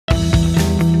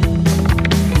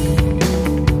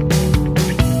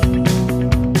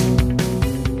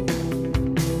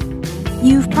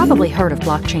probably heard of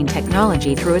blockchain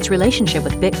technology through its relationship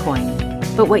with Bitcoin.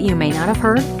 But what you may not have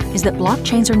heard is that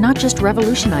blockchains are not just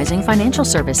revolutionizing financial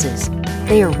services,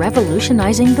 they are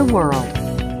revolutionizing the world.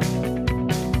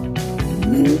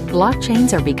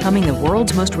 Blockchains are becoming the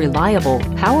world's most reliable,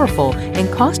 powerful, and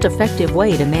cost-effective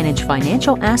way to manage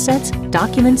financial assets,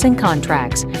 documents, and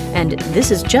contracts. And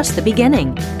this is just the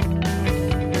beginning.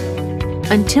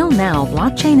 Until now,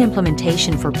 blockchain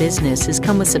implementation for business has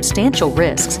come with substantial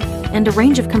risks and a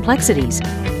range of complexities.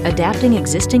 Adapting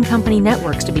existing company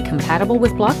networks to be compatible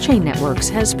with blockchain networks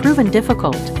has proven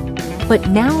difficult. But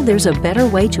now there's a better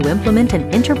way to implement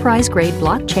an enterprise-grade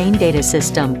blockchain data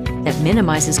system that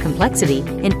minimizes complexity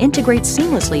and integrates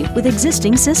seamlessly with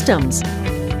existing systems.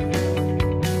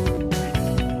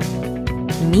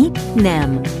 Meet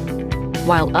NEM.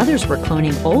 While others were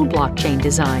cloning old blockchain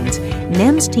designs,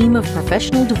 NEM's team of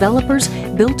professional developers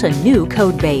built a new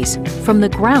code base from the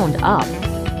ground up.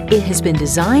 It has been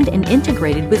designed and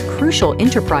integrated with crucial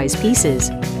enterprise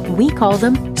pieces. We call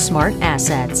them smart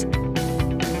assets.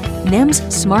 NEM's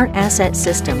smart asset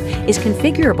system is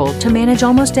configurable to manage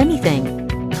almost anything: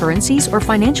 currencies or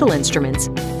financial instruments,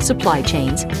 supply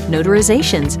chains,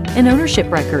 notarizations, and ownership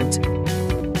records.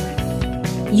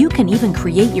 You can even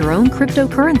create your own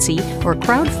cryptocurrency or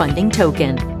crowdfunding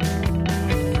token.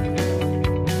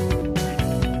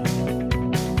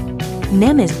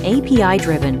 NEM is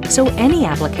API-driven, so any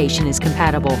application is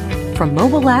compatible, from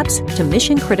mobile apps to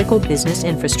mission-critical business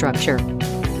infrastructure.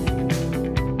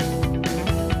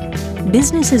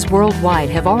 Businesses worldwide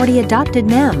have already adopted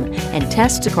NEM, and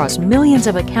tests across millions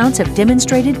of accounts have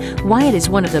demonstrated why it is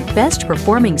one of the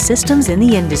best-performing systems in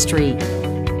the industry.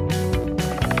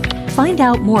 Find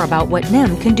out more about what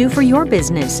NEM can do for your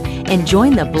business and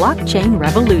join the blockchain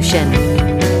revolution.